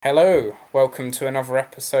Hello, welcome to another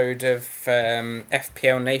episode of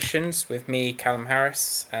FPL Nations with me, Callum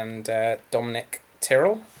Harris, and Dominic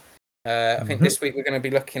Tyrrell. I think hmm this week we're going to be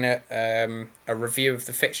looking at a review of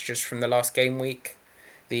the fixtures from the last game week,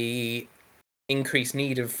 the increased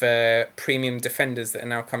need of premium defenders that are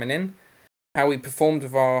now coming in, how we performed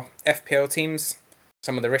with our FPL teams,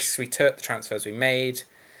 some of the risks we took, the transfers we made,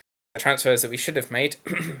 the transfers that we should have made,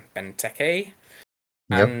 Benteke,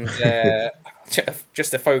 Yep. and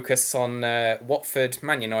just a focus on Watford,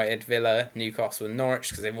 Man United, Villa, Newcastle, and Norwich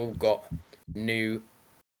because they've all got new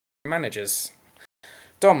managers.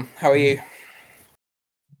 Dom, how are you?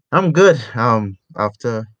 I'm good.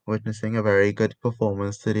 After witnessing a very good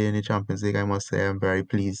performance today in the Champions League, I must say I'm very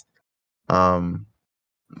pleased um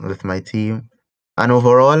with my team. And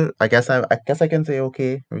overall, I guess I can say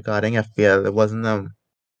okay regarding FPL. It wasn't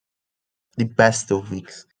the best of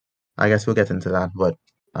weeks. I guess we'll get into that, but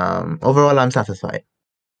overall I'm satisfied.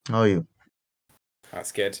 How are you?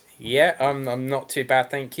 That's good. Yeah, I'm not too bad,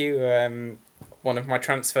 thank you. One of my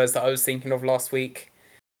transfers that I was thinking of last week,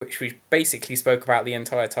 which we basically spoke about the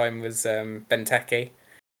entire time, was Benteke.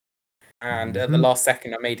 And at the hmm last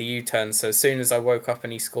second, I made a U-turn. So as soon as I woke up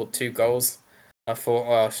and he scored two goals, I thought,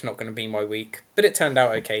 well, it's not going to be my week. But it turned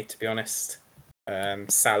out okay, to be honest.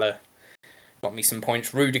 Salah got me some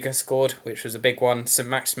points. Rudiger scored, which was a big one. St.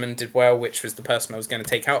 Maximin did well, which was the person I was going to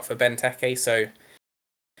take out for Benteke. So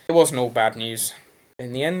it wasn't all bad news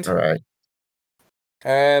in the end. All right.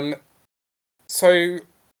 Um, so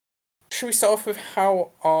should we start off with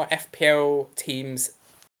how our FPL teams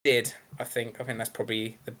did? I think that's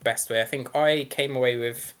probably the best way. I think I came away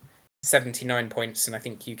with 79 points, and I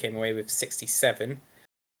think you came away with 67.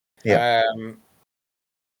 Yeah. Um,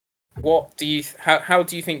 what do you how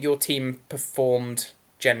do you think your team performed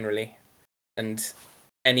generally, and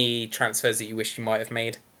any transfers that you wish you might have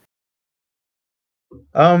made?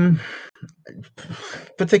 Um,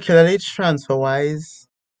 Particularly transfer wise.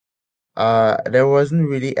 There wasn't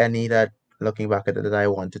really any that, looking back at it, that I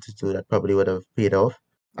wanted to do that probably would have paid off.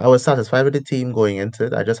 I was satisfied with the team going into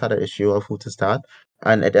it. I just had an issue of who to start,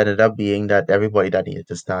 and it ended up being that everybody that needed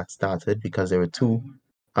to start started because there were two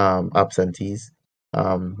absentees.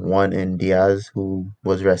 One in Diaz who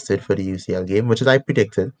was rested for the UCL game, which is I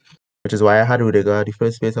predicted, which is why I had Rudiger the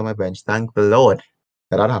first place on my bench. Thank the Lord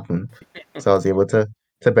that happened. So I was able to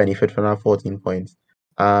benefit from that 14 points.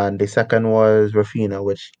 And the second was Rafinha,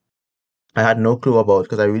 which I had no clue about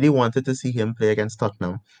because I really wanted to see him play against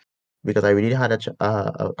Tottenham because I really had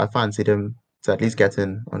I fancied him to at least get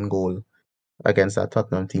in on goal against that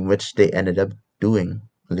Tottenham team, which they ended up doing,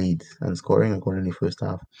 lead and scoring a goal in the first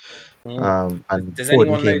half. Mm. And Does Foden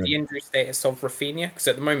anyone know came the in. injury status of Rafinha? Because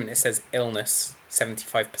at the moment it says illness,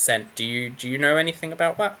 75%. Do you know anything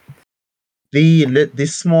about that? The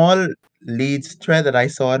small leads thread that I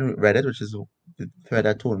saw on Reddit, which is the thread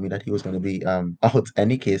that told me that he was going to be out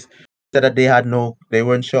any case, said that they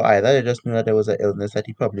weren't sure either. They just knew that there was an illness that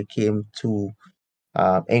he probably came to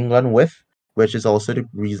England with, which is also the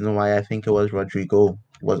reason why I think it was Rodrigo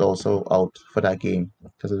was also out for that game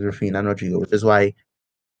because of Rafinha and Rodrigo, which is why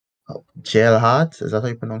Gerhardt, is that how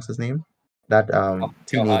you pronounce his name? That Oh,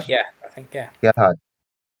 teenage yeah, I think yeah. Gerhardt,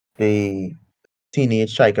 the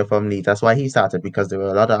teenage striker from Leeds. That's why he started because there were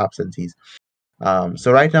a lot of absentees.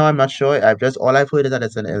 So right now I'm not sure. All I've heard is that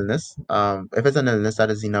it's an illness. If it's an illness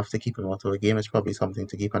that is enough to keep him out of a game, it's probably something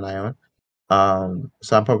to keep an eye on.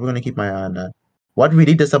 So I'm probably gonna keep my eye on that. What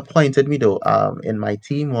really disappointed me though, in my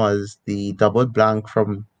team was the double blank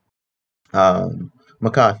from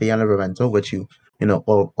McCarthy and Livramento, which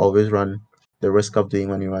always run the risk of doing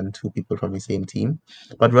when you run two people from the same team.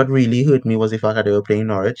 But what really hurt me was the fact that they were playing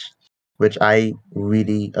Norwich, which I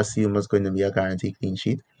really assumed was going to be a guaranteed clean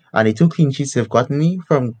sheet. And the two clean sheets they've gotten me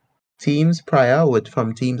from teams prior,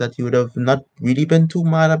 from teams that you would have not really been too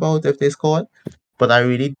mad about if they scored. But I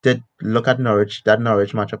really did look at that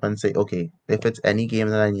Norwich matchup and say, okay, if it's any game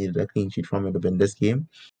that I needed a clean sheet from, it would have been this game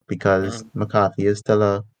because Mm. McCarthy is still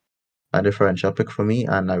a differential pick for me,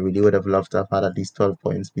 and I really would have loved to have had at least 12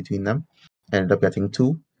 points between them. Ended up getting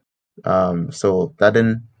two. So I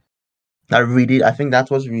think that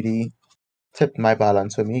was really tipped my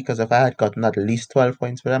balance for me because if I had gotten at least 12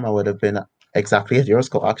 points for them, I would have been exactly at your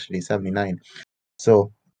score, actually, 79.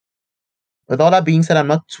 So, with all that being said, I'm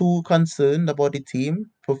not too concerned about the team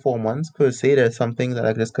performance per se. There's some things that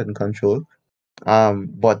I just couldn't control.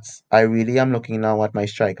 But I really am looking now at my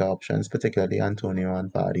striker options, particularly Antonio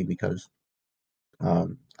and Vardy, because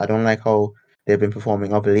I don't like how they've been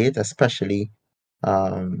performing of late, especially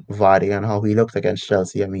Vardy and how he looked against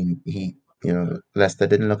Chelsea. I mean, Leicester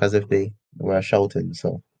didn't look as if they were shouting.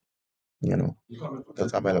 So, you know,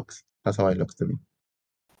 that's how it looks to me.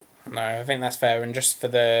 No, I think that's fair. And just for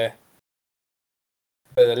the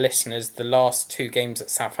listeners, the last two games that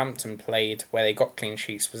Southampton played where they got clean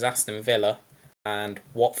sheets was Aston Villa and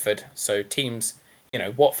Watford. So teams,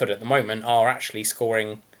 Watford at the moment are actually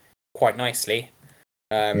scoring quite nicely.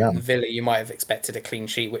 Yeah. Villa, you might have expected a clean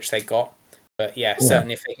sheet, which they got. But yeah, Yeah.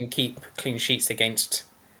 certainly if they can keep clean sheets against,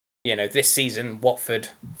 this season, Watford,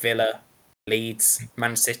 Villa, Leeds,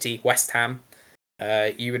 Man City, West Ham,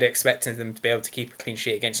 you would expect them to be able to keep a clean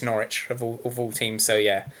sheet against Norwich of all teams. So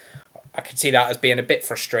yeah, I could see that as being a bit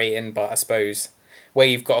frustrating, but I suppose where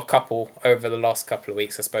you've got a couple over the last couple of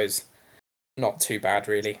weeks, I suppose not too bad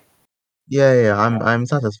really. Yeah. I'm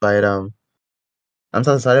satisfied. I'm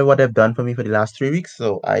satisfied with what they've done for me for the last 3 weeks.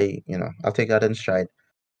 So I'll take that in stride.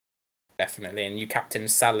 Definitely, and you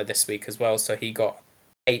captained Salah this week as well, so he got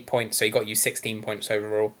 8 points, so he got you 16 points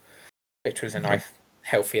overall, which was a Okay. nice,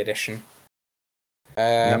 healthy addition.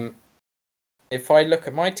 Yeah. If I look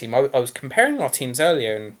at my team, I was comparing our teams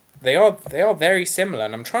earlier, and they are very similar,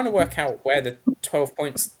 and I'm trying to work out where the 12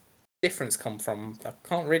 points difference come from. I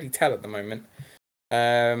can't really tell at the moment.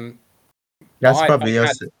 Um, but That's I probably your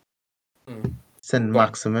had hmm, Saint go on.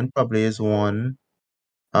 Maximin probably is one.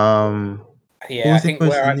 Um, Yeah, who's the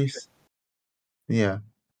person who's yeah,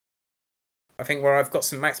 I think where I've got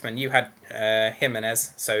some Maximin, you had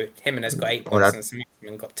Jimenez, so Jimenez got eight oh points that and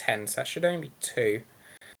Maximin got 10, so that should only be two.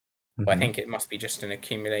 But I hmm think it must be just an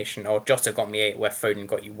accumulation. Or Jota got me 8, where Foden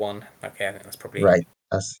got you 1. Okay, I think that's probably right.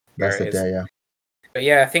 That's where it it is. there, yeah. But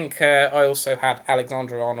yeah, I think I also had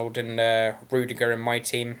Alexander Arnold and Rudiger in my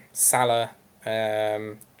team. Salah,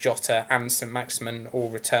 Jota, and St Maximin all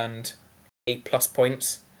returned 8+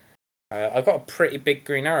 points. I got a pretty big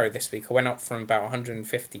green arrow this week. I went up from about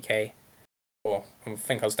 150k, or I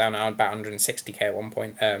think I was down at about 160k at one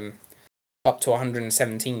point, up to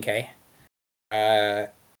 117k. Uh,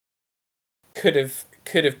 could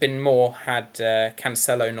have been more had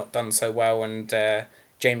Cancelo not done so well and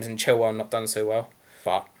James and Chilwell not done so well.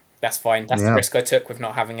 But that's fine. That's the Yeah. risk I took with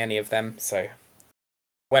not having any of them. So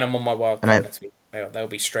when I'm on my wild And card I next week, they'll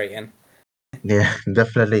be straight in. yeah,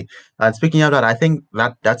 definitely. And speaking of that, I think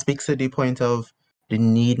that speaks to the point of the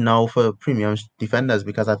need now for premium defenders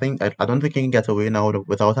because I don't think you can get away now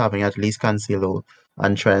without having at least Cancelo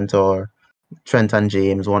and Trent or Trent and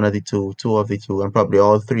James, one of the two of the two, and probably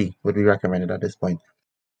all three would be recommended at this point.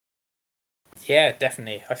 Yeah,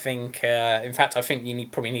 definitely. I think, in fact, I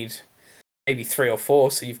think probably need maybe three or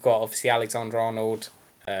four. So you've got obviously Alexander Arnold,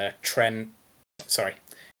 Trent. Sorry,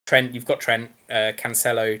 Trent. You've got Trent,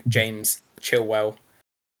 Cancelo, Mhm. James, Chilwell,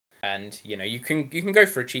 and you can go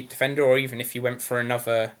for a cheap defender, or even if you went for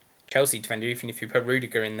another Chelsea defender, even if you put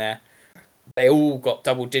Rudiger in there, they all got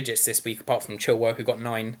double digits this week, apart from Chilwell who got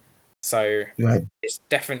 9. So Right. it's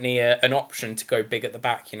definitely an option to go big at the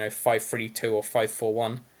back. 5-3-2 or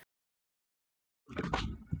 5-4-1,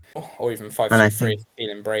 or even five And I three three. think If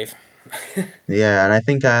feeling brave. yeah, and I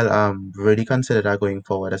think I'll really consider that going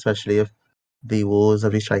forward, especially if the woes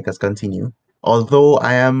of the strikers continue. Although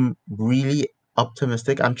I am really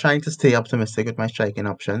optimistic, I'm trying to stay optimistic with my striking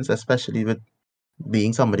options, especially with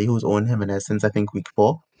being somebody who's owned Jimenez since I think week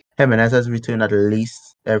 4. Jimenez has returned at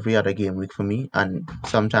least every other game week for me, and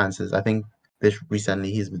some chances. I think this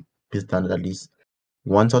recently he's done it at least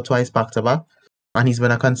once or twice back to back, and he's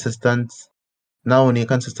been a consistent, not only a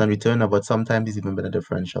consistent returner, but sometimes he's even been a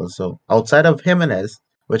differential. So outside of Jimenez,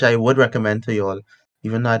 which I would recommend to y'all,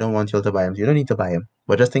 even though I don't want y'all to buy him, you don't need to buy him,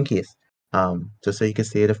 but just in case, just so he can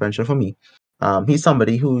stay a differential for me. He's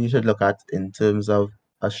somebody who you should look at in terms of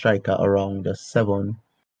a striker around the seven.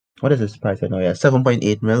 What is his price right now? Yeah,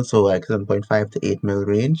 7.8 mil, so like 7.5 to 8 mil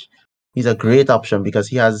range. He's a Mm. great option because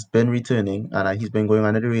he has been returning and he's been going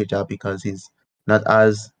under the radar because he's not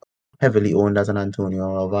as heavily owned as an Antonio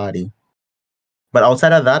or a Vardy. But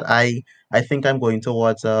outside of that, I think I'm going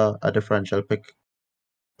towards a differential pick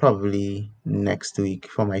probably next week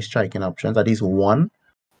for my striking options. At least one,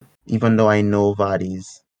 even though I know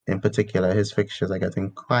Vardy's in particular, his fixtures are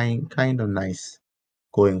getting kind of nice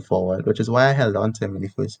going forward, which is why I held on to him in the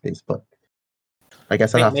first place. But I I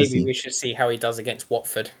guess I'll think have to maybe see. we should see how he does against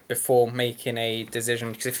Watford before making a decision.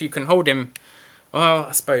 Because if you can hold him, well,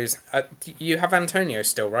 I suppose you have Antonio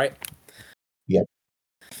still, right? Yep.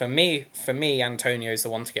 For me, Antonio is the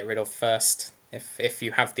one to get rid of first. If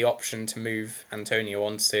you have the option to move Antonio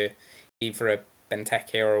onto either a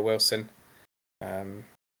Benteke or a Wilson,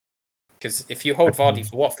 because if you hold Vardy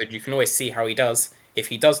for Watford, you can always see how he does. If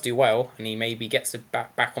he does do well and he maybe gets it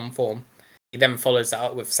back on form, he then follows that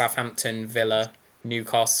up with Southampton, Villa,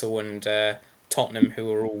 Newcastle, and Tottenham, who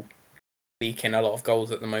are all leaking a lot of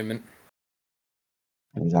goals at the moment.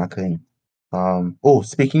 Exactly.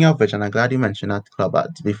 Speaking of which, and I'm glad you mentioned that club.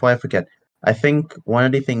 Before I forget, I think one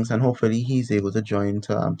of the things, and hopefully he's able to join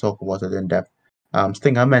to talk about it in depth.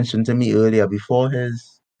 Stinger mentioned to me earlier before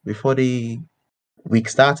the week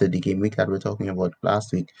started, the game week that we are talking about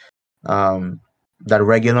last week. That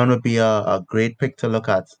Regulon would be a great pick to look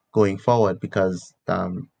at going forward because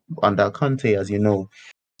under Conte, as you know,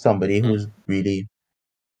 somebody who's Mm. really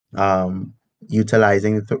um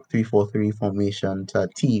utilizing the 3-4-3 formation to a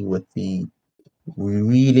T with the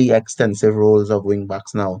really extensive roles of wing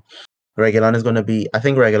backs now. Reguilon is going to be. I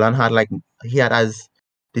think Reguilon had like he had as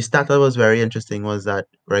the stat that was very interesting was that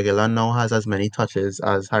Reguilon now has as many touches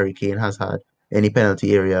as Harry Kane has had in the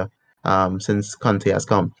penalty area since Conte has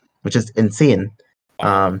come, which is insane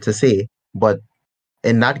Wow. to say. But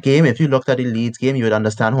in that game, if you looked at the Leeds game, you would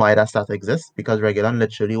understand why that stat exists because Reguilon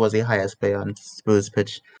literally was the highest player on Spurs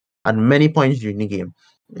pitch at many points during the game.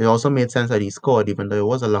 It also made sense that he scored, even though it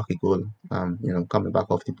was a lucky goal, coming back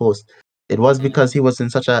off the post. It was Mm. because he was in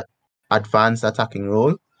such a advanced attacking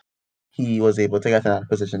role, he was able to get in that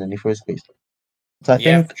position in the first place. So I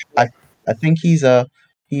Yeah, think for sure. I think he's a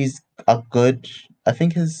good. I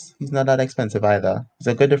think he's not that expensive either. He's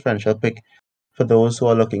a good differential pick for those who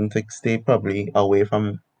are looking to stay probably away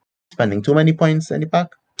from spending too many points in the pack.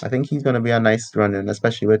 I think he's going to be a nice run in,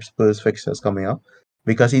 especially with Spurs fixtures coming up,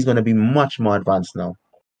 because he's going to be much more advanced now.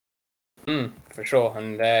 For sure.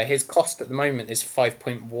 And his cost at the moment is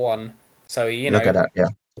 5.1. So Look at that, yeah,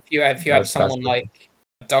 if you had that's someone good. like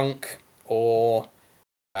Dunk or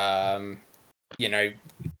um, you know,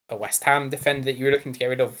 a West Ham defender that you were looking to get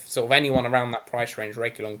rid of, sort of anyone around that price range,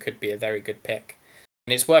 Reguilon could be a very good pick.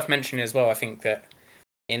 And it's worth mentioning as well, I think, that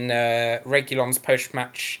in Reguilon's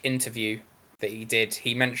post-match interview that he did,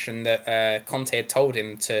 he mentioned that Conte had told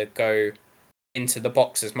him to go into the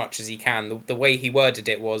box as much as he can. The way he worded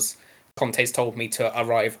it was, Conte's told me to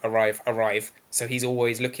arrive, arrive, arrive. So he's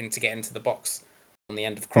always looking to get into the box on the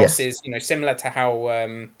end of Yes, crosses. Similar to how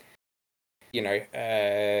you know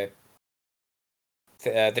uh,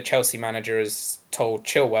 the Chelsea manager has told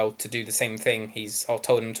Chilwell to do the same thing. He's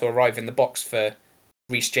told him to arrive in the box for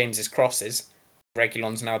Reece James's crosses.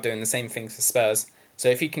 Reguilon's now doing the same thing for Spurs. So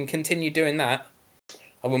if he can continue doing that,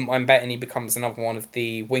 I wouldn't mind betting he becomes another one of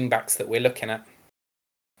the wing backs that we're looking at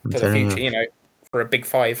I'm for the telling you, future. For a big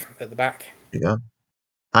five at the back. yeah.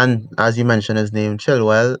 And as you mentioned his name,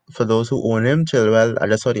 Chilwell, for those who own him, Chilwell, I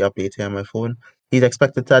just saw the update here on my phone. He's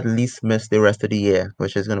expected to at least miss the rest of the year,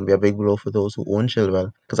 which is going to be a big blow for those who own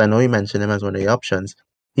Chilwell. Because I know you mentioned him as one of the options.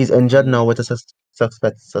 He's injured Mm. now with a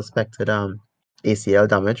suspected ACL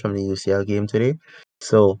damage from the UCL game today.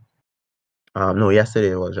 So, no,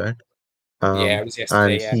 yesterday it was, right? Yeah, it was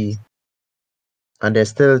And yesterday. Yeah, he and they're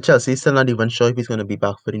still Chelsea's still not even sure if he's going to be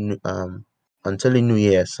back for the until the new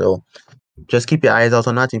year. So just keep your eyes out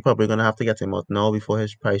on that. You're probably gonna have to get him out now before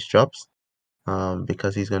his price drops,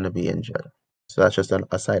 because he's gonna be injured. So that's just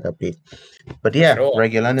a side update. But for yeah, sure.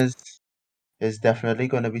 Reguilon is definitely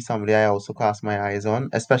gonna be somebody I also cast my eyes on,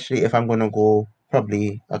 especially if I'm gonna go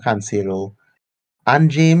probably a Cancelo and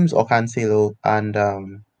James or Cancelo and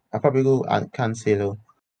I'll probably go Cancelo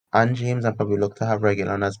and James and probably look to have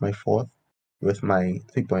Reguilon as my fourth with my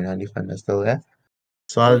 3.9 defender still there.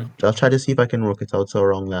 So Mm, I'll try to see if I can work it out so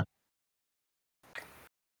wrong there.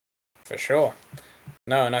 for sure.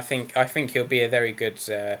 No, and I think he'll be a very good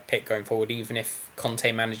pick going forward, even if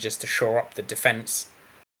Conte manages to shore up the defense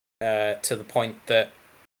to the point that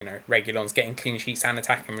Reguilon's getting clean sheets and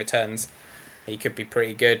attacking returns. He could be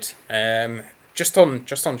pretty good. Just on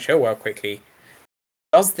Chilwell quickly.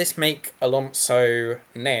 Does this make Alonso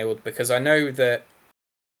nailed? Because I know that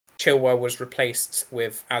Chilwell was replaced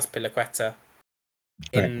with Azpilicueta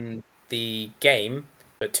Right. in the game,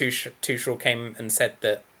 but Tuchel came and said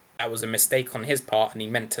that that was a mistake on his part, and he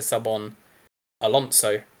meant to sub on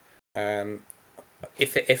Alonso. Um,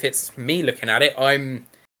 if it's me looking at it, I'm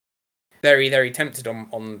very very tempted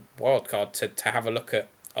on wildcard to have a look at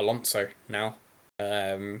Alonso now.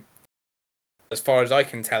 Um, as far as I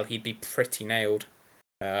can tell, he'd be pretty nailed.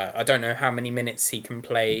 I don't know how many minutes he can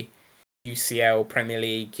play UCL Premier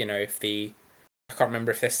League. If I can't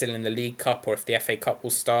remember if they're still in the League Cup or if the FA Cup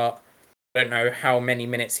will start. I don't know how many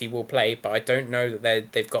minutes he will play, but I don't know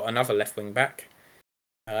that they've got another left wing back,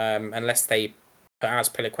 unless they put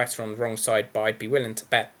Azpilicueta on the wrong side. But I'd be willing to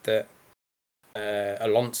bet that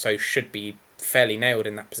Alonso should be fairly nailed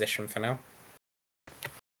in that position for now.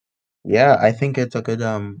 Yeah, I think it's a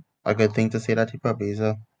good thing to say that he probably is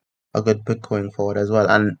a good pick going forward as well.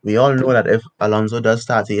 And we all know that if Alonso does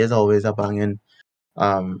start, he is always a banging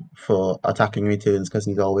for attacking returns because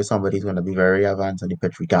he's always somebody who's going to be very advanced on the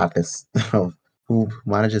pitch regardless of who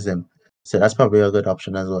manages him. So that's probably a good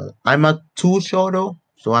option as well. I'm not too sure though,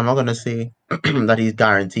 so I'm not gonna say that he's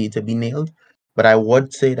guaranteed to be nailed, but I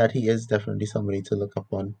would say that he is definitely somebody to look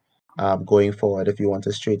upon going forward if you want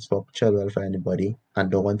a straight swap Chilwell for anybody and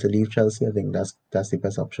don't want to leave Chelsea. I think that's the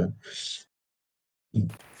best option.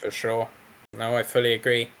 For sure. No, I fully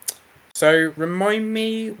agree. So remind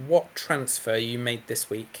me what transfer you made this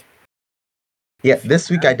week, Yeah, if you this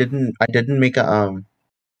week can. I didn't make a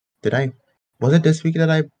did I was it this week that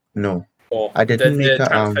I no. Or I the didn't make the a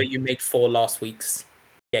transfer you made for last week's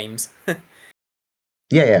games.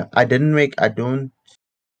 yeah, I didn't make I don't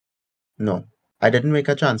no. I didn't make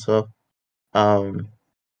a transfer um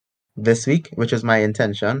this week, which is my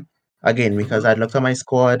intention. Again, because I looked at my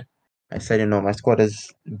squad, I said, my squad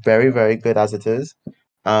is very, very good as it is.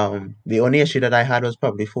 The only issue that I had was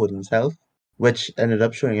probably Foden's health, which ended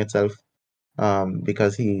up showing itself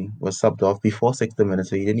because he was subbed off before 60 minutes,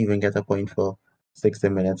 so he didn't even get a point for 60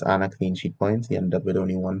 minutes and a clean sheet point. He ended up with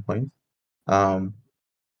only 1 point. Um,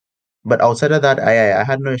 but outside of that, I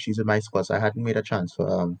had no issues with my squad, so I hadn't made a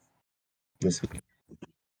transfer this week.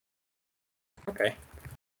 Okay.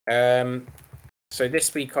 So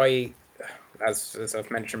this week as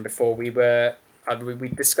I've mentioned before, we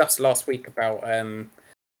discussed last week about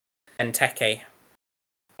Benteke,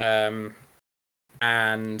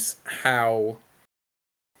 and how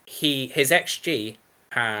his XG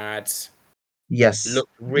had Yes,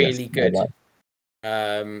 looked yes, really my good.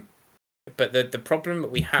 bad. But the problem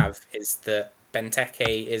that we have is that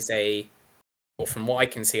Benteke is or from what I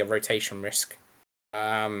can see, a rotation risk.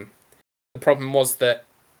 The problem was that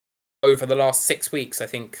over the last 6 weeks, I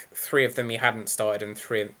think 3 of them he hadn't started, and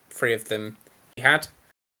three of them he had.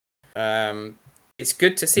 It's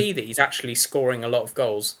good to see that he's actually scoring a lot of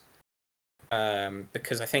goals,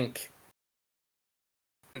 because I think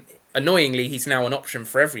annoyingly he's now an option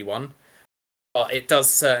for everyone. But it does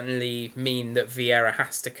certainly mean that Vieira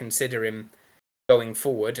has to consider him going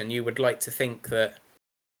forward, and you would like to think that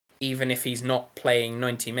even if he's not playing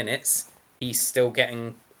 90 minutes, he's still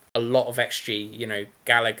getting a lot of XG.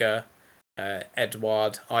 Gallagher,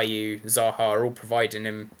 Edouard, Ayew, Zaha are all providing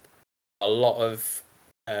him a lot of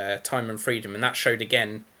time and freedom, and that showed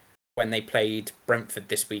again when they played Brentford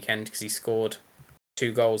this weekend because he scored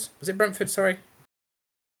 2 goals. Was it Brentford? Sorry,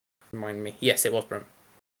 remind me. Yes, it was Brentford.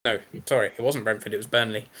 No, sorry, it wasn't Brentford. It was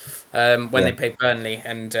Burnley. When Yeah. they played Burnley,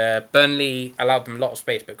 and Burnley allowed them a lot of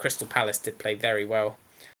space, but Crystal Palace did play very well.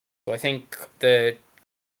 So I think the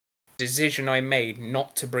decision I made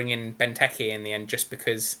not to bring in Benteke in the end, just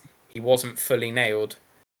because he wasn't fully nailed,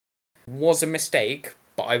 was a mistake.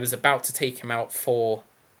 But I was about to take him out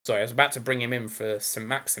I was about to bring him in for St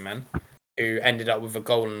Maximin, who ended up with a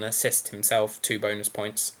goal and an assist himself, 2 bonus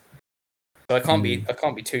points. So Mm. I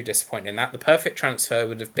can't be too disappointed in that. The perfect transfer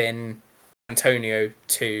would have been Antonio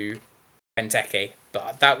to Benteke,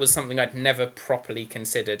 but that was something I'd never properly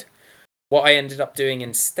considered. What I ended up doing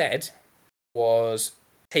instead was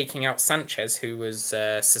taking out Sanchez, who was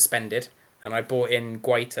suspended, and I brought in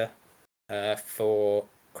Guaita for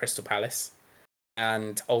Crystal Palace,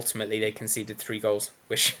 and ultimately they conceded 3 goals,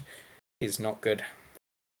 which is not good.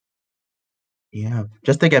 Yeah,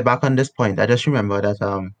 just to get back on this point, I just remember that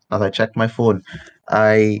as I checked my phone,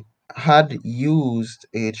 I had used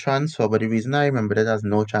a transfer, but the reason I remembered it as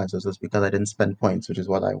no transfers was because I didn't spend points, which is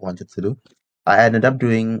what I wanted to do. I ended up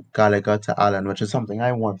doing Gallagher to Allen, which is something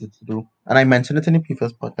I wanted to do, and I mentioned it in the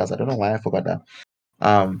previous podcast. I don't know why I forgot that.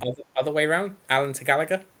 Um, Other way around, Allen to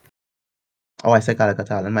Gallagher. oh, I said Gallagher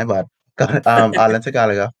to Allen, my bad. Allen to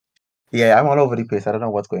Gallagher. Yeah, I'm all over the place. I don't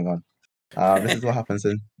know what's going on. This is what happens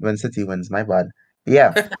when City wins. My bad.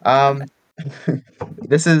 Yeah. Um,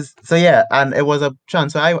 this is so yeah, and it was a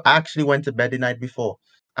chance. So I actually went to bed the night before,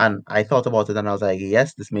 and I thought about it, and I was like,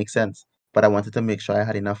 yes, this makes sense. But I wanted to make sure I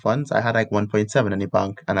had enough funds. I had like 1.7 in the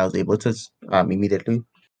bank, and I was able to immediately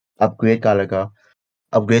upgrade Gallagher,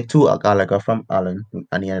 upgrade to a Gallagher from Allen,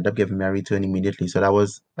 and he ended up giving me a return immediately. So that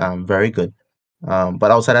was very good.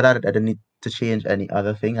 But outside of that, I didn't need to change any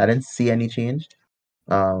other thing. I didn't see any change.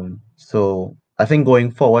 So I think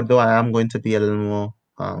going forward, though, I am going to be a little more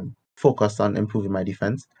focused on improving my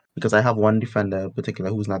defense because I have one defender in particular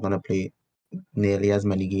who's not going to play nearly as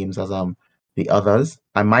many games as the others.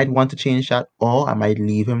 I might want to change that, or I might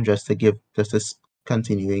leave him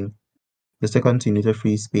continuing just to continue to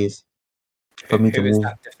free space for me to Who is move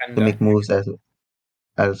that to defender? make moves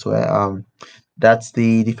elsewhere. That's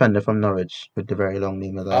the defender from Norwich with the very long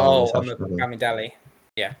name that I always Oh, have I'm a trouble. Gamidali.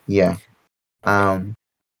 Yeah. Yeah. Okay. Um,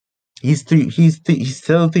 he's still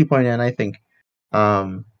 3.9, I think.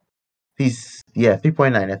 Um, he's yeah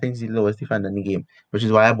 3.9. I think he's the lowest defender in the game, which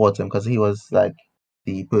is why I bought him because he was like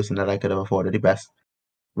the person that I could have afforded the best.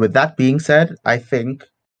 With that being said, I think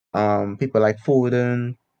people like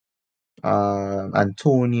Foden,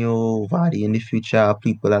 Antonio, Vardy in the future are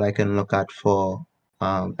people that I can look at for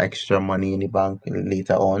extra money in the bank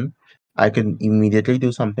later on. I can immediately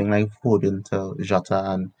do something like Foden to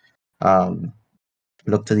Jota and um,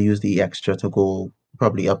 look to use the extra to go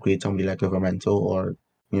probably upgrade somebody like Livermento or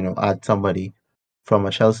add somebody from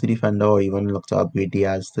a Chelsea defender or even look to upgrade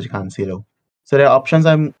Diaz to Cancelo. So there are options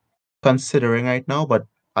I'm considering right now, but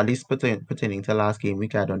at least pertaining to last game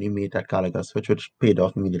week, I'd only made that Gallagher switch, which paid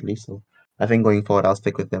off immediately. So I think going forward, I'll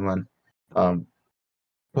stick with them and um,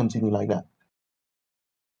 continue like that.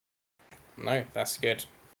 No, that's good.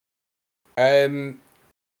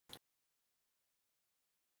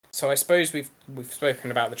 So I suppose we've spoken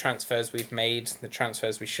about the transfers we've made, the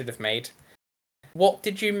transfers we should have made. What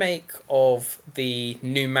did you make of the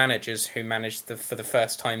new managers who managed for the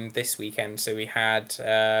first time this weekend? So we had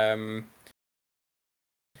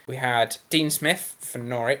Dean Smith for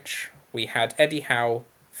Norwich. We had Eddie Howe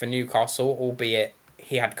for Newcastle, albeit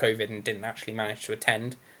he had COVID and didn't actually manage to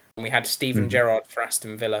attend. And we had Steven hmm Gerrard for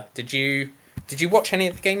Aston Villa. Did you watch any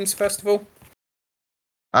of the games first of all?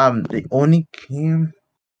 The only game,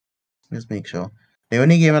 let's make sure. The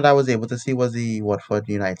only game that I was able to see was the Watford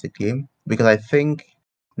United game because I think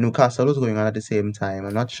Newcastle was going on at the same time.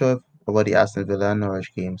 I'm not sure about the Aston Villa and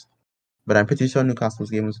Norwich games. But I'm pretty sure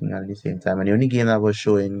Newcastle's game was going on at the same time. And the only game that was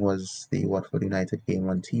showing was the Watford United game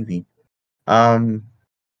on TV. Um,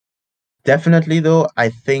 Definitely though, I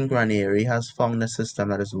think Ranieri has found a system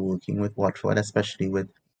that is working with Watford, especially with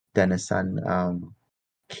Dennis and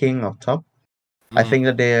King up top. I Mm. think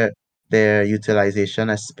that their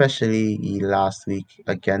utilization, especially last week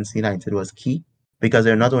against United, was key because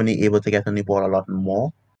they're not only able to get on the ball a lot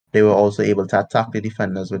more, they were also able to attack the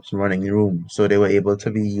defenders with running room. So they were able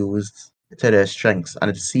to be used to their strengths.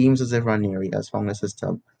 And it seems as if Ranieri has found a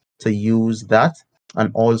system to use that and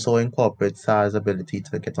also incorporate Sar's ability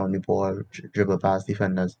to get on the ball, dribble past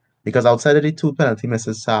defenders. Because outside of the two penalty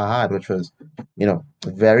misses Sar had, which was,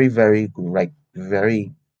 very, very like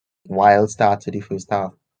very wild start to the first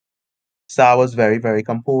half. Sarr was very, very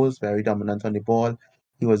composed, very dominant on the ball.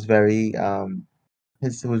 He was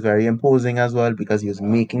he was very imposing as well because he was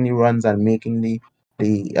making the runs and making the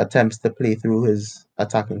attempts to play through his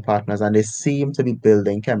attacking partners, and they seem to be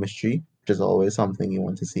building chemistry, which is always something you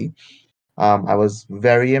want to see. I was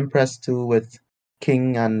very impressed too with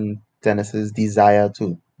King and Dennis's desire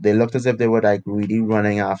too. They looked as if they were like really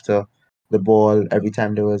running after the ball every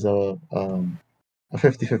time there was a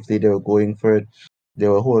 50-50. They were going for it. They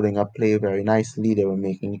were holding up play very nicely. They were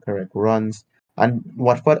making the correct runs. And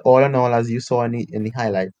Watford, all in all, as you saw in the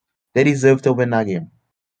highlight, they deserve to win that game.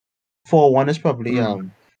 4-1 is probably Mm.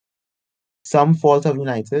 some fault of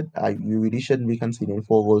United. You really shouldn't be conceding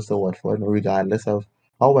 4 goals to Watford, regardless of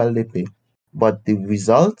how well they play. But the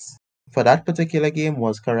results for that particular game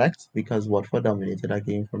was correct because Watford dominated that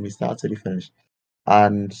game from the start to the finish.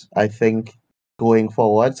 And I think going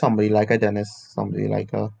forward, somebody like a Dennis, somebody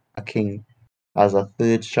like a King as a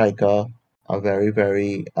third striker, a very,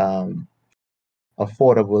 very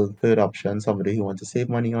affordable third option, somebody who wants to save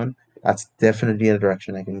money on, that's definitely a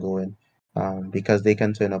direction I can go in. Because they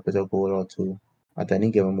can turn up with a goal or two at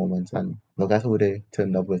any given moment. And look at who they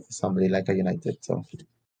turned up with, somebody like a United. So,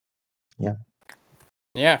 yeah.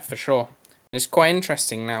 Yeah, for sure. It's quite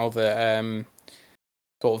interesting now that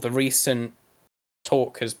sort of the recent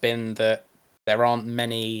talk has been that there aren't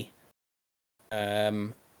many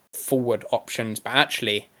um, forward options, but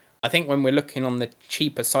actually, I think when we're looking on the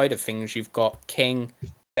cheaper side of things, you've got King,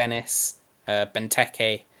 Dennis,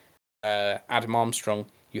 Benteke, Adam Armstrong.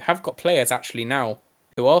 You have got players actually now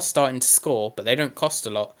who are starting to score, but they don't cost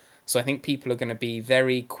a lot. So I think people are going to be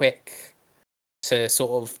very quick to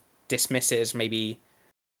sort of dismiss it as maybe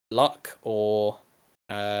luck or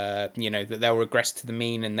that they'll regress to the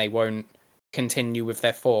mean and they won't continue with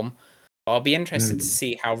their form. I'll be interested to Mm,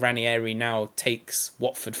 see how Ranieri now takes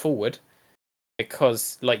Watford forward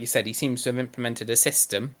because, like you said, he seems to have implemented a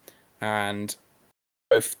system, and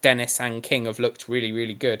both Dennis and King have looked really,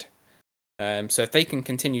 really good. So if they can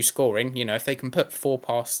continue scoring, if they can put 4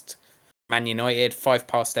 past Man United, 5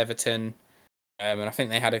 past Everton, and I think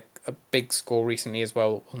they had a big score recently as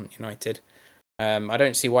well on United. I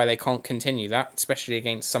don't see why they can't continue that, especially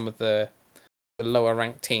against some of the lower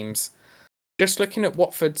ranked teams. Just looking at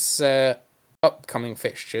Watford's upcoming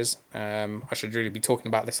fixtures, I should really be talking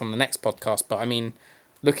about this on the next podcast, but I mean,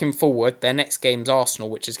 looking forward, their next game's Arsenal,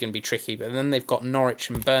 which is going to be tricky, but then they've got Norwich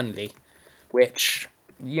and Burnley, which,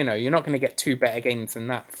 you're not going to get 2 better games than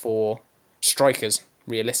that for strikers,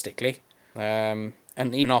 realistically. And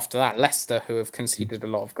even after that, Leicester, who have conceded a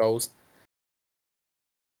lot of goals.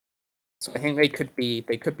 So I think they could be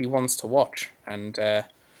ones to watch, and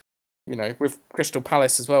with Crystal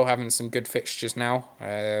Palace as well having some good fixtures now.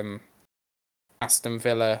 Aston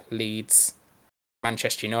Villa, Leeds,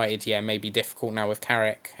 Manchester United, may be difficult now with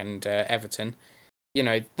Carrick and Everton.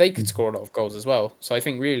 They could score a lot of goals as well. So I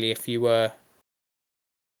think really, if you were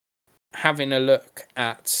having a look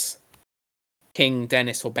at King,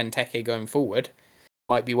 Dennis, or Benteke going forward,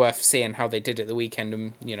 might be worth seeing how they did at the weekend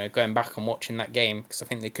and going back and watching that game, because I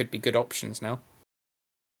think they could be good options now.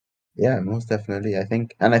 Yeah, most definitely. I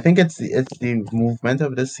think it's the movement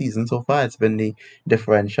of this season so far. It's been the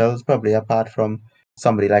differentials, probably apart from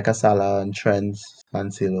somebody like a Salah and Trent,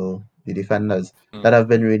 Cancelo, the defenders that have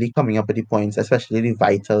been really coming up with the points, especially the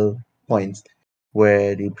vital points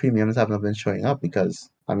where the premiums have not been showing up. Because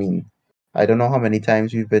I mean, I don't know how many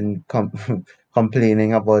times we've been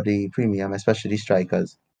complaining about the premium, especially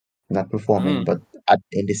strikers not performing, but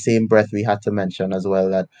in the same breath we had to mention as well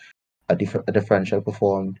that a differential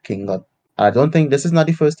performed. King got. I don't think this is not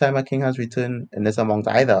the first time a King has returned in this amount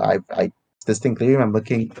either. I distinctly remember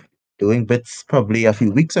King doing bits probably a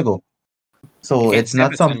few weeks ago. So it's Against not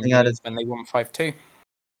Everton something when that is they won 5-2.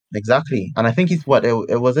 exactly. And I think he's what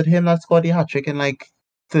it was it him that scored the hat trick in like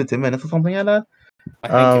 30 minutes or something like that. I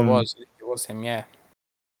think it Um, was. It was him, yeah.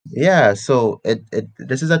 Yeah, so it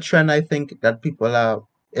this is a trend I think that people are,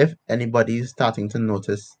 if anybody is starting to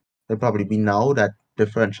notice, it'll probably be now that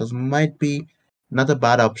differentials might be not a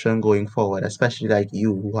bad option going forward, especially like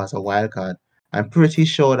you who has a wild card. I'm pretty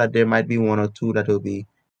sure that there might be one or two that will be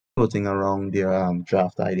floating around their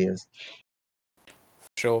draft ideas.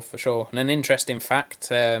 For sure. And an interesting fact,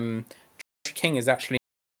 King is actually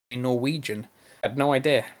Norwegian. I had no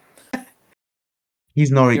idea. He's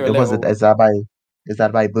You no, hear a was it little. is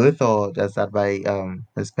that by birth or is that by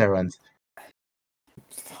his parents?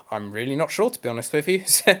 I'm really not sure, to be honest with you.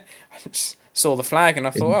 I just saw the flag and I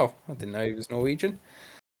It- thought, oh, I didn't know he was Norwegian.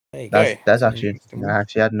 There you that's go. that's It's an actually interesting I one.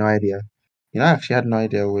 actually had no idea. I actually had no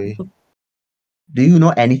idea where. Do you know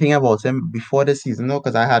anything about him before the season, though?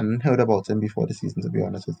 Because I hadn't heard about him before the season, to be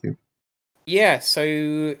honest with you. Yeah,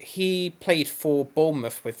 so he played for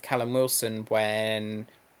Bournemouth with Callum Wilson when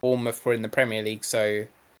Bournemouth were in the Premier League. So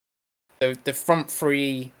the front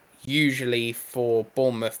three usually for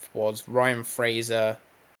Bournemouth was Ryan Fraser,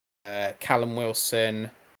 Callum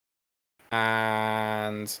Wilson,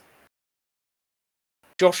 and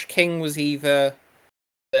Josh King was either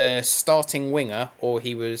the starting winger or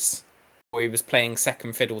he was playing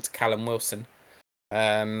second fiddle to Callum Wilson.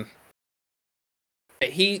 Um, but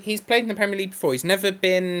he's played in the Premier League before. He's never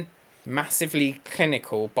been massively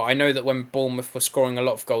clinical, but I know that when Bournemouth were scoring a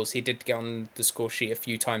lot of goals, he did get on the score sheet a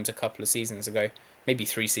few times a couple of seasons ago, maybe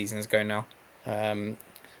 3 seasons ago now.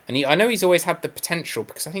 I know he's always had the potential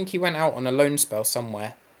because I think he went out on a loan spell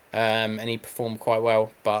somewhere, and he performed quite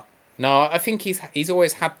well. But no, I think he's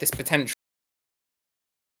always had this potential,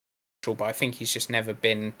 but I think he's just never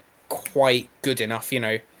been quite good enough,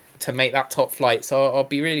 to make that top flight. So I'll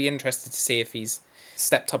be really interested to see if he's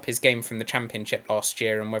stepped up his game from the Championship last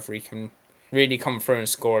year and whether he can really come through and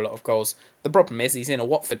score a lot of goals. The problem is he's in a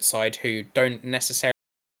Watford side who don't necessarily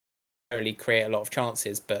create a lot of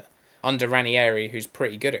chances, but under Ranieri, who's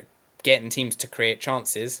pretty good at getting teams to create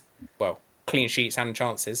chances, well, clean sheets and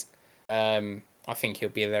chances, I think he'll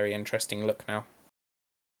be a very interesting look now.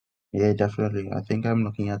 Yeah, definitely. I think I'm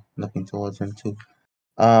looking towards him too.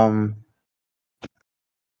 Um,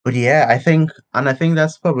 but yeah, I think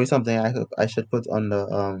that's probably something I should put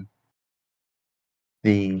on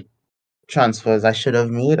the transfers I should have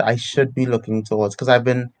made. I should be looking towards because I've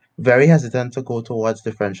been very hesitant to go towards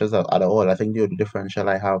differentials at all. I think the only differential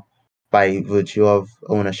I have by virtue of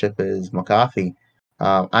ownership is McCarthy.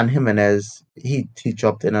 And Jimenez, he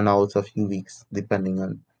dropped in and out a few weeks depending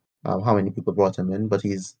on how many people brought him in, but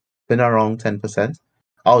he's been around 10%.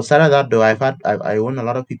 Outside of that, though, I own a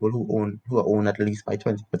lot of people who own at least by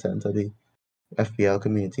 20% of the FPL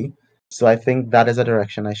community. So I think that is a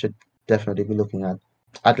direction I should definitely be looking at.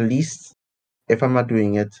 At least if I'm not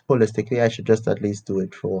doing it holistically, I should just at least do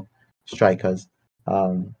it for strikers.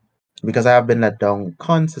 Um, because I have been let down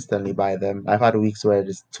consistently by them. I've had weeks where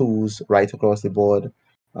it's twos right across the board.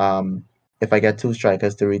 Um, if I get two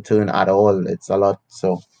strikers to return at all, it's a lot.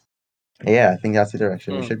 So yeah, I think that's the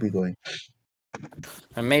direction we Mm. should be going.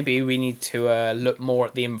 And maybe we need to look more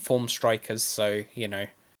at the informed strikers. So,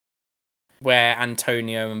 where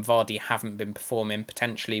Antonio and Vardy haven't been performing,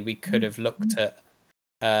 potentially we could have looked at.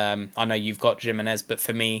 I know you've got Jimenez, but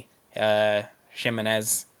for me,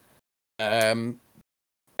 Jimenez, um,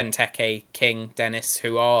 Benteke, King, Dennis,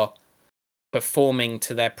 who are performing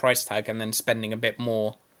to their price tag and then spending a bit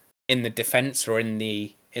more in the defense or in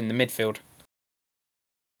the midfield.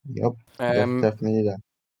 Yep, Um, definitely that.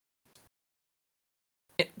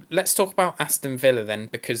 let's talk about Aston Villa then,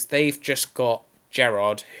 because they've just got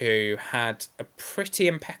Gerrard, who had a pretty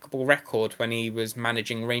impeccable record when he was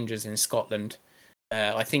managing Rangers in Scotland.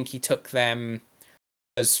 I think he took them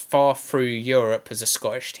as far through Europe as a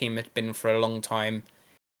Scottish team had been for a long time.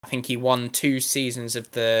 I think he won 2 seasons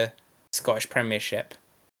of the Scottish Premiership.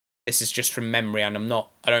 This is just from memory, and I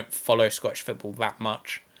don't follow Scottish football that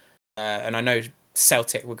much. And I know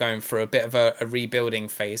Celtic were going through a bit of a rebuilding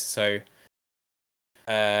phase, so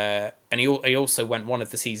and he also went one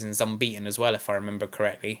of the seasons unbeaten as well, if I remember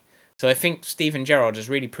correctly. So I think Steven Gerrard has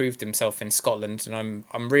really proved himself in Scotland, and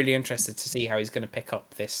I'm really interested to see how he's going to pick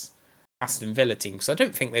up this Aston Villa team, because I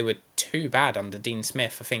don't think they were too bad under Dean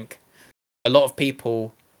Smith. I think a lot of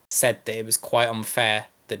people said that it was quite unfair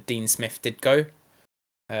that Dean Smith did go.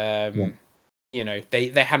 Yeah. Um,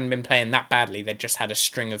 they hadn't been playing that badly. They just had a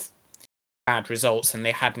string of bad results, and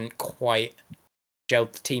they hadn't quite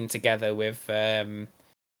gelled the team together with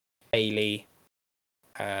Bailey,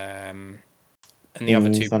 and the other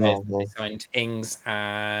two Ings and players all that they those. signed, Ings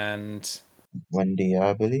and Wendy,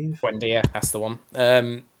 I believe. Buendia. That's the one.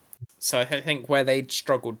 So I think where they'd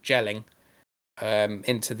struggled gelling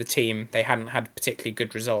into the team, they hadn't had particularly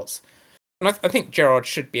good results. And I think Gerard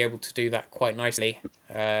should be able to do that quite nicely.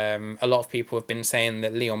 A lot of people have been saying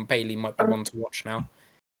that Leon Bailey might be one to watch now.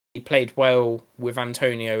 He played well with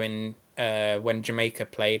Antonio in when Jamaica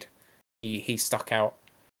played. He stuck out.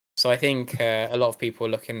 So I think a lot of people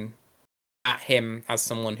are looking at him as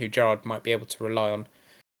someone who Gerard might be able to rely on.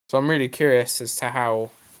 So I'm really curious as to how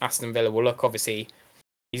Aston Villa will look. Obviously,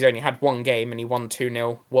 he's only had one game and he won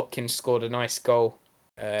 2-0. Watkins scored a nice goal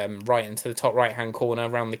right into the top right hand corner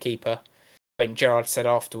around the keeper. I think Gerard said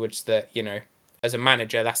afterwards that, as a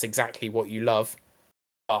manager, that's exactly what you love,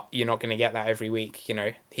 but you're not going to get that every week.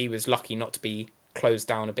 He was lucky not to be closed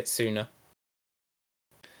down a bit sooner.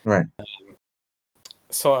 Right.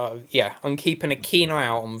 So yeah, I'm keeping a keen eye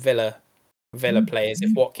out on Villa players.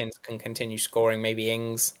 If Watkins can continue scoring, maybe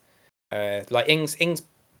Ings. Like Ings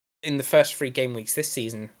in the first 3 game weeks this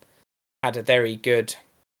season had a very good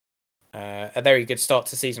start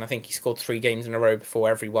to the season. I think he scored 3 games in a row before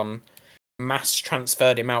everyone mass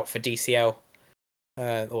transferred him out for DCL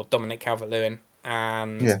or Dominic Calvert-Lewin.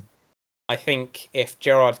 And Yeah. I think if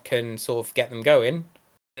Gerard can sort of get them going,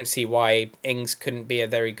 I don't see why Ings couldn't be a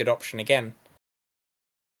very good option again.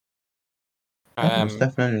 Yeah, most Um,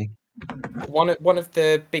 definitely. one of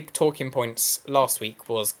the big talking points last week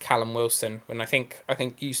was Callum Wilson, and I think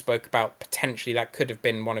you spoke about potentially that could have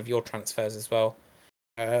been one of your transfers as well.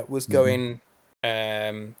 Was Hmm. going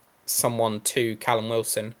someone to Callum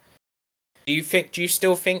Wilson. Do you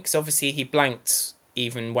still think? Because obviously he blanked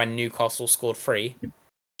even when Newcastle scored 3.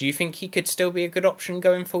 Do you think he could still be a good option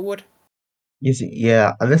going forward? You see,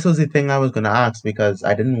 yeah, and this was the thing I was gonna ask because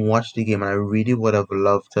I didn't watch the game and I really would have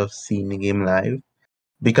loved to have seen the game live.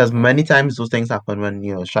 Because Mm. many times those things happen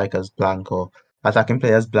when, strikers blank or attacking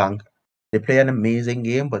players blank. They play an amazing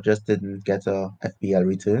game but just didn't get a FPL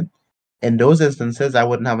return. In those instances, I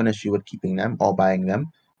wouldn't have an issue with keeping them or buying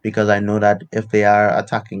them because I know that if they are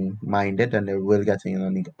attacking minded, then they will get in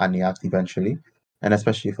on the act eventually. And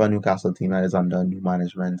especially for a Newcastle team that is under new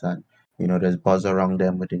management and there's buzz around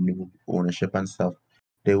them with the new ownership and stuff,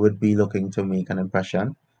 they would be looking to make an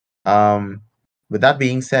impression. Um, with that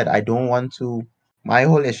being said, I don't want to. My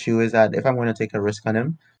whole issue is that if I'm going to take a risk on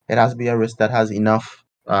him, it has to be a risk that has enough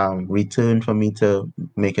return for me to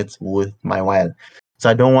make it worth my while. So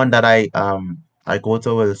I don't want that I go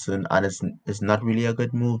to Wilson and it's not really a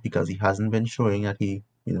good move because he hasn't been showing that he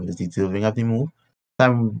is deserving of the move. So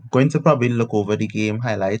I'm going to probably look over the game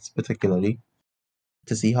highlights particularly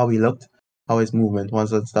to see how he looked, how his movement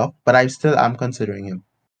was and stuff. But I still am considering him.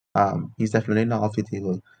 He's definitely not off the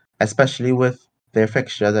table, especially with their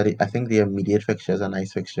fixtures. I think the immediate fixtures are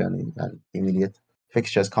nice fixture and immediate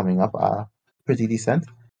fixtures coming up are pretty decent.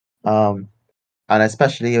 Um, and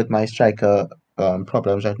especially with my striker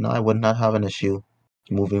problems right now, I would not have an issue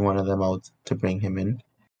moving one of them out to bring him in.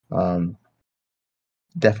 Um,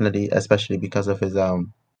 definitely, especially because of his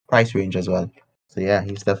price range as well. So yeah,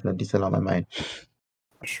 he's definitely still on my mind.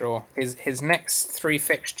 Sure. His next 3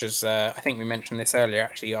 fixtures, I think we mentioned this earlier,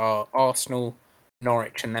 actually, are Arsenal,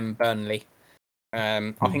 Norwich, and then Burnley.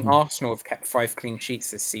 I think Hmm. Arsenal have kept 5 clean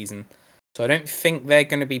sheets this season, so I don't think they're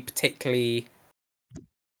going to be particularly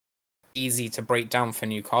easy to break down for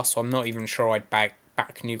Newcastle. I'm not even sure I'd back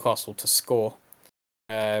Newcastle to score.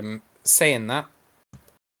 Saying that,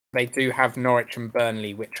 they do have Norwich and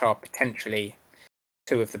Burnley, which are potentially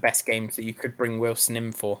 2 of the best games that you could bring Wilson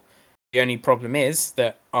in for. The only problem is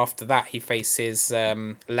that after that he faces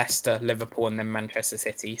Leicester, Liverpool, and then Manchester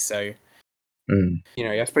City. So Mm.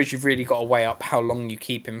 I suppose you've really got to weigh up how long you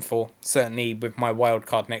keep him for. Certainly, with my wild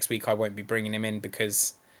card next week, I won't be bringing him in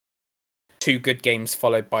because 2 good games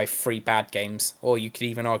followed by 3 bad games, or you could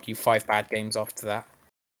even argue 5 bad games after that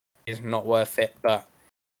is not worth it. But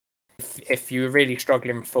if you're really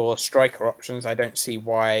struggling for striker options, I don't see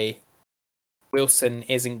why Wilson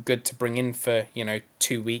isn't good to bring in for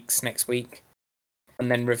 2 weeks next week, and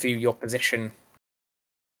then review your position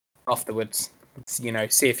afterwards.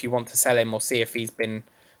 See if you want to sell him or see if he's been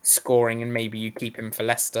scoring, and maybe you keep him for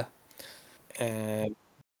Leicester. Uh,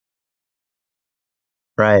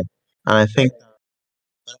 Right. And I think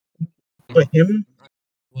for him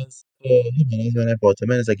was when I brought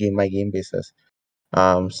him in, it's a game by game basis.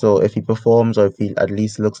 So if he performs or if he at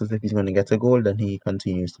least looks as if he's going to get a goal, then he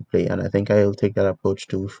continues to play. And I think I'll take that approach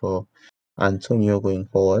too for Antonio going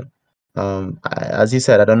forward. As you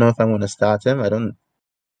said, I don't know if I'm going to start him. I don't,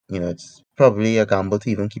 it's probably a gamble to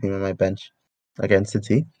even keep him on my bench against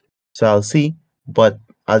City. So I'll see. But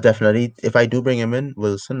I'll definitely, if I do bring him in,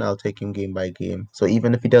 Wilson, I'll take him game by game. So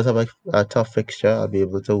even if he does have a tough fixture, I'll be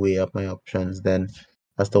able to weigh up my options then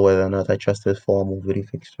as to whether or not I trust his form over the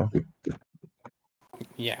fixture.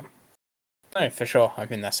 yeah, no, for sure. I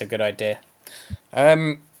think that's a good idea.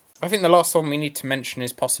 I think the last one we need to mention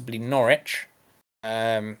is possibly Norwich.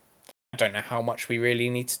 I don't know how much we really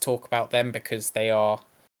need to talk about them because they are.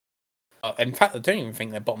 In fact, I don't even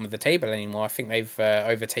think they're bottom of the table anymore. I think they've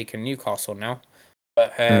overtaken Newcastle now.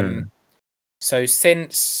 But Mm. so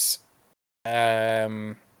since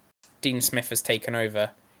Dean Smith has taken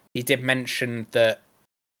over, he did mention that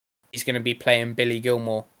he's going to be playing Billy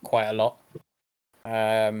Gilmore quite a lot.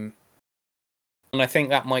 And I think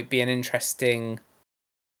that might be an interesting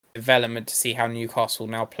development to see how Newcastle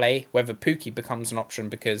now play. Whether Pookie becomes an option,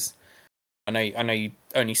 because I know you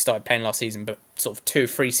only started playing last season, but sort of 2 or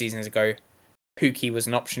 3 seasons ago, Pookie was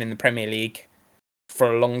an option in the Premier League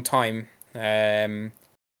for a long time.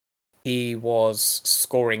 He was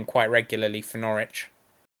scoring quite regularly for Norwich,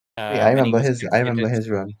 Yeah, I and he remember was his. I remember considered. his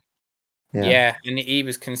run. Yeah, Yeah, and he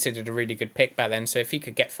was considered a really good pick back then. So if he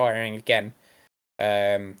could get firing again,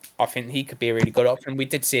 I think he could be a really good option. We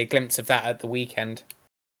did see a glimpse of that at the weekend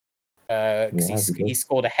because yeah, he he did.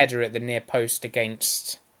 scored a header at the near post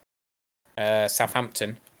against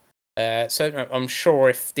Southampton. So I'm sure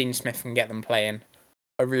if Dean Smith can get them playing,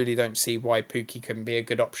 I really don't see why Pookie couldn't be a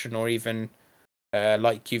good option, or even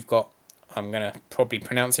like you've got. I'm gonna probably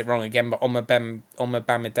pronounce it wrong again, but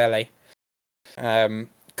Omabamidele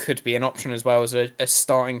could be an option as well as a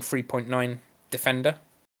starting 3.9 defender.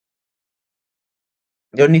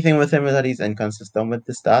 The only thing with him is that he's inconsistent with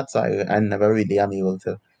the stats. I never really am able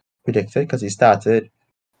to predict it because he started,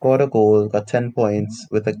 scored a goal, got 10 points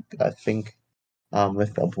with I think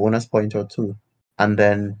with a bonus point or two, and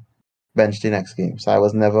then benched the next game. So I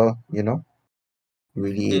was never,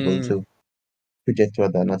 really able Mm, to predict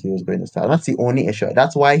whether or not he was going to start. That's the only issue.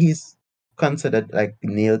 That's why he's considered like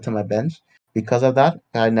nailed to my bench. Because of that,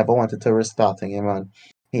 I never wanted to risk starting him, and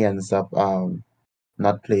he ends up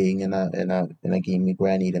not playing in a game week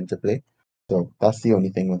where I need him to play. So that's the only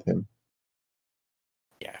thing with him.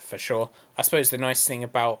 yeah, for sure. I suppose the nice thing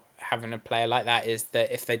about having a player like that is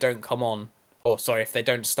that if they don't come on, or sorry, if they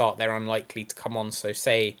don't start, they're unlikely to come on. So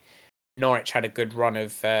say Norwich had a good run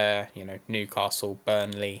of Newcastle,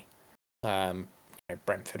 Burnley,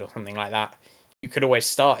 Brentford or something like that. You could always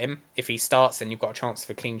start him. If he starts, then you've got a chance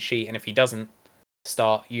for a clean sheet. And if he doesn't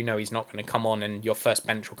start, he's not going to come on, and your first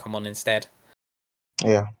bench will come on instead.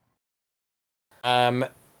 Yeah. Um,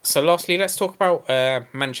 so lastly, let's talk about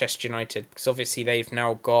Manchester United, because obviously they've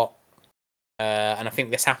now got, and I think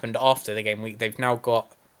this happened after the game week. They've now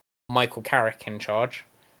got Michael Carrick in charge.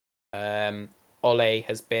 Ole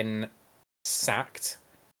has been sacked.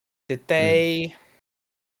 Did Mm.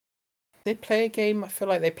 they play a game? I feel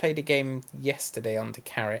like they played a game yesterday under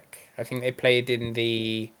Carrick. I think they played in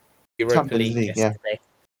the Europa Champions League League, yeah. yesterday.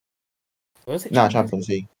 Was it No, Champions Champions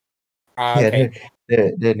League? League. Ah, Yeah, okay.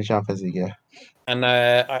 they're in the Champions League, yeah. And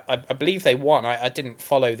I believe they won. I didn't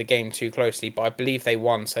follow the game too closely, but I believe they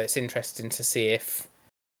won. So it's interesting to see if.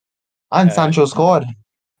 And Uh, Sancho scored.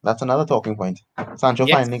 That's another talking point. Sancho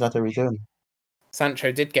yes, finally got a return.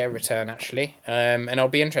 Sancho did get a return actually, and I'll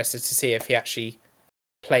be interested to see if he actually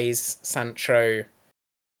plays Sancho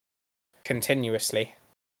continuously.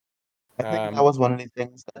 I think that Um, was one of the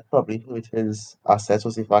things that probably hurt his assets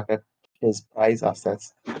was the fact that his prize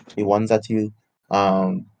assets, the ones that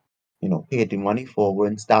um, paid the money for,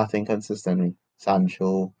 weren't starting consistently.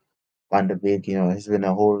 Sancho, Van de Beek, it's been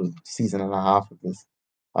a whole season and a half of this.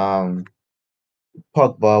 Um,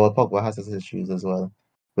 Pogba has his issues as well.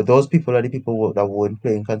 But those people are the people that weren't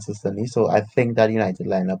playing consistently. So I think that United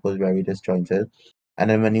lineup was very disjointed. And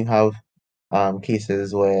then when you have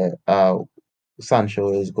cases where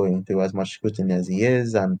Sancho is going through as much scrutiny as he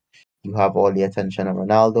is, and you have all the attention of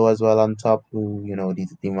Ronaldo as well on top, who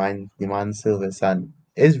demand service and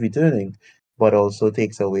is returning, but also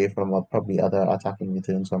takes away from probably other attacking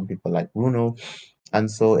returns from people like Bruno, and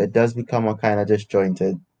so it does become a kind of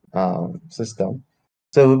disjointed system.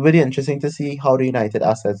 So it will be really interesting to see how the United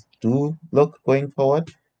assets do look going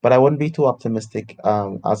forward. But I wouldn't be too optimistic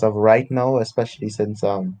as of right now, especially since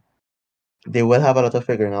they will have a lot of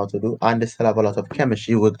figuring out to do, and they still have a lot of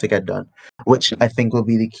chemistry work to get done, which I think will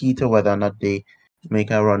be the key to whether or not they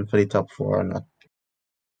make a run for the top four or not.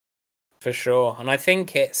 For sure. And I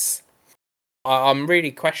think I'm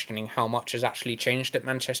really questioning how much has actually changed at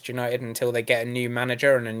Manchester United until they get a new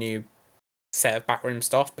manager and a new set of backroom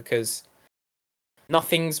staff, because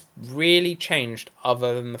nothing's really changed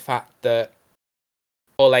other than the fact that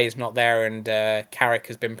Ole is not there and Carrick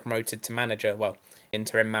has been promoted to manager, well,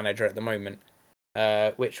 interim manager at the moment,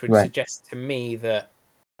 which would Right. suggest to me that,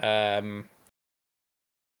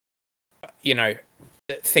 you know,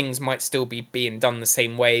 that things might still be being done the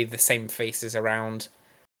same way, the same faces around.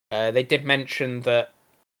 They did mention that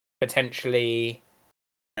potentially,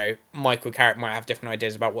 Michael Carrick might have different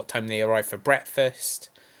ideas about what time they arrive for breakfast,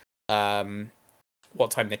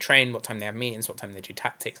 what time they train, what time they have meetings, what time they do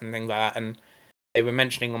tactics and things like that. And they were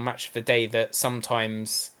mentioning on Match of the Day that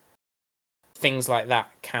sometimes things like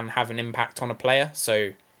that can have an impact on a player.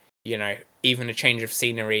 So, even a change of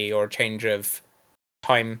scenery or a change of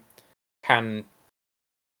time can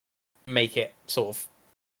make it sort of,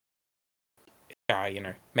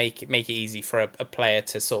 make it easy for a player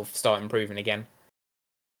to sort of start improving again.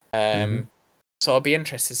 Hmm. So I'll be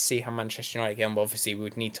interested to see how Manchester United again. But obviously, we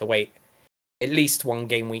would need to wait at least one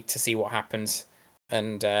game week to see what happens.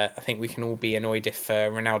 And I think we can all be annoyed if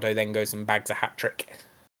Ronaldo then goes and bags a hat trick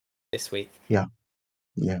this week. Yeah.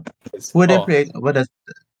 Yeah. It's, Who they oh, playing? What does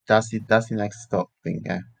that's the next stop thing?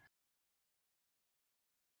 Yeah.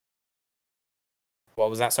 what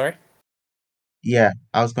was that? Sorry. Yeah.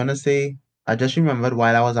 I was gonna say. I just remembered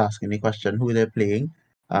while I was asking the question who they're playing.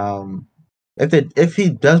 Um, if he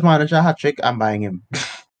does manage a hat trick, I'm buying him.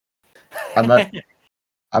 I'm not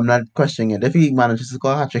I'm not questioning it. If he manages to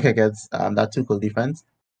score a hat trick against that Tuchel defense,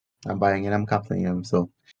 I'm buying it. I'm captaining him. So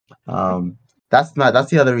Um, that's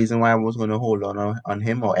the other reason why I was going to hold on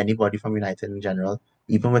him or anybody from United in general,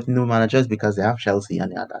 even with new managers, because they have Chelsea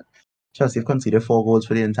and that. Chelsea have conceded 4 goals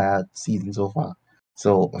for the entire season so far.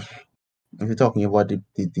 So if you're talking about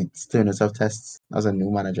the sternness of tests as a new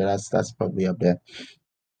manager, that's probably up there.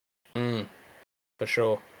 For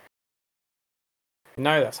sure.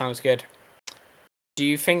 No, that sounds good. Do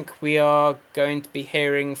you think we are going to be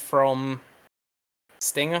hearing from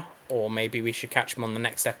Stinger, or maybe we should catch him on the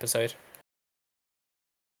next episode?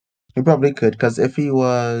 He probably could, because if he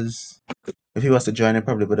was to join, it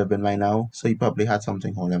probably would have been by now. So he probably had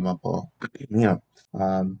something hold him up, or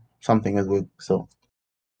something as well. So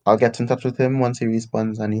I'll get in touch with him once he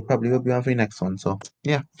responds, and he probably will be on for the next one. So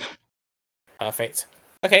yeah. Perfect.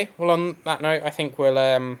 Okay, well, on that note, I think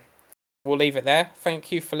we'll leave it there.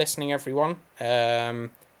 Thank you for listening, everyone. We're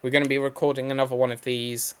going to be recording another one of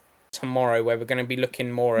these tomorrow, where we're going to be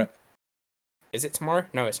looking more at. Is it tomorrow?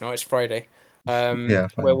 No, it's not. It's Friday. Yeah,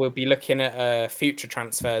 Where fine. we'll be looking at future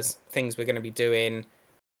transfers, things we're going to be doing.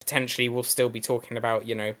 Potentially, we'll still be talking about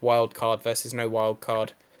wild card versus no wild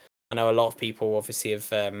card. I know a lot of people obviously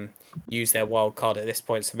have used their wild card at this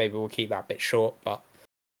point, so maybe we'll keep that a bit short. But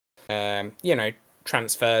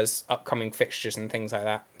transfers, upcoming fixtures, and things like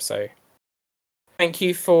that. So thank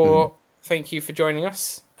you Mm. for joining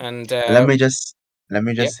us. And Let me just let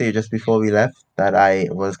me yep, just say just before we left that I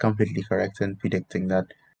was completely correct in predicting that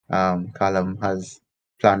Callum has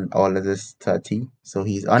planned all of this 30. So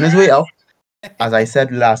he's on his way out. As I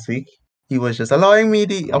said last week, he was just allowing me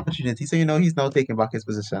the opportunity. So he's now taking back his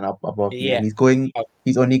position up above me, and yeah.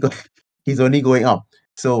 he's only go, he's only going up.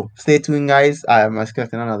 So stay tuned, guys. I'm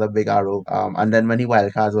expecting another big arrow. And then when he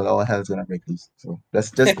wildcards, well, all hell's gonna break loose. So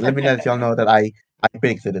let's just let me let y'all know that I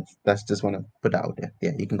predicted it. That's just want to put that out there.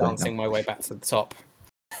 Yeah, you can go ahead now. Dancing my way back to the top.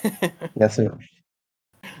 Yes, sir.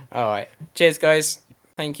 All right. Cheers, guys.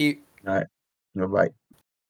 Thank you. All right. Bye bye.